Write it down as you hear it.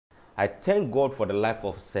I thank God for the life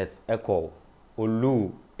of Seth Echo,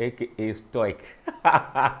 Oluu, aka Stoic.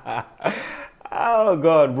 Oh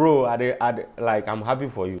God, bro, like I'm happy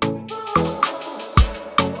for you.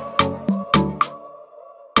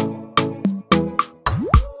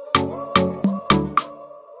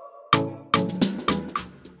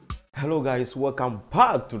 Hello guys, welcome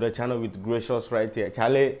back to the channel with Gracious right here.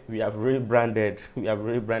 Charlie, we have rebranded. We have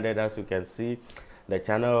rebranded, as you can see. The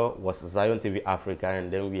channel was Zion TV Africa,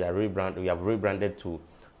 and then we have rebranded to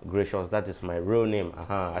Gracious. That is my real name.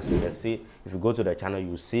 As you can see, if you go to the channel,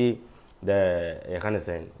 you see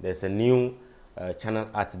there's a new channel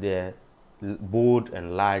art there, bold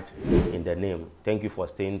and large in the name. Thank you for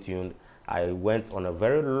staying tuned. I went on a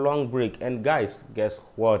very long break, and guys, guess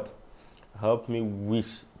what? Help me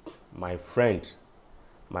wish my friend,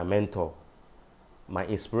 my mentor, my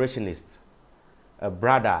inspirationist, a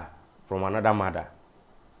brother from another mother.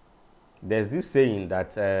 There's this saying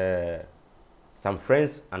that some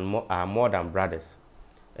friends are more than brothers,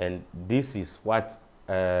 and this is what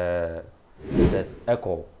Seth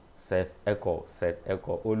Echo,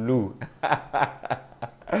 Oluu,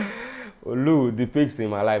 Oluu depicts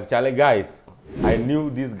in my life. Charlie, guys, I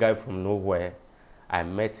knew this guy from nowhere. I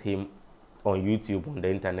met him on YouTube, on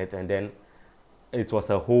the internet, and then it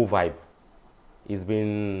was a whole vibe. It's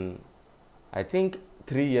been, I think,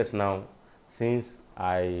 3 years now since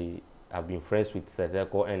I have been friends with Seth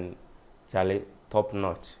Echo, and Charlie, top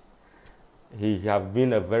notch. He has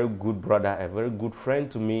been a very good brother, a very good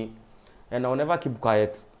friend to me, and I'll never keep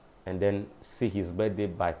quiet and then see his birthday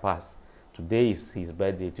bypass. Today is his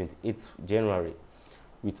birthday, 28th January.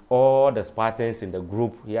 With all the Spartans in the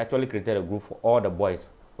group, he actually created a group for all the boys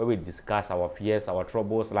where we discuss our fears, our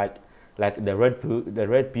troubles, like the red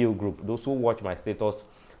pill group. Those who watch my status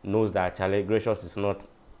knows that Charlie, Gracious is not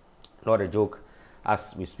a joke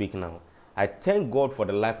as we speak now. I thank God for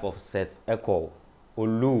the life of Seth Echo,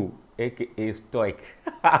 Oluu, aka Stoic.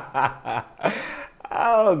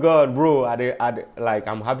 Oh God, bro, like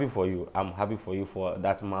I'm happy for you. I'm happy for you for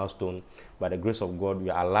that milestone. By the grace of God,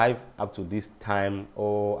 we are alive up to this time.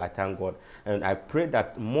 Oh, I thank God, and I pray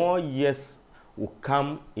that more years will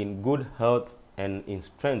come in good health and in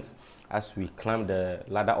strength as we climb the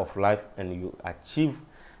ladder of life and you achieve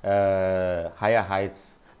higher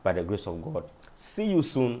heights by the grace of God. See you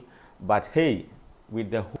soon. But hey, with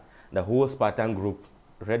the whole Spartan group,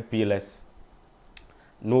 Red Pillars,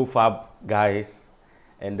 No Fab guys,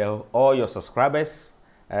 and all your subscribers,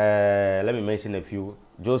 let me mention a few: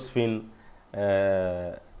 Josephine,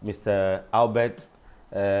 Mr. Albert,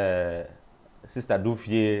 Sister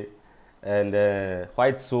Dufie, and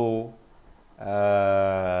White Soul,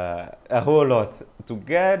 a whole lot.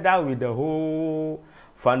 Together with the whole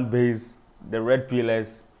fan base, the Red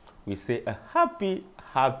Pillars, we say a happy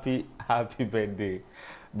birthday.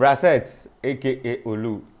 Bracets, aka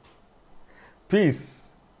Oluu.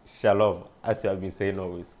 Peace, shalom, as you have been saying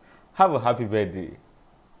always. Have a happy birthday.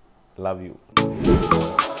 Love you.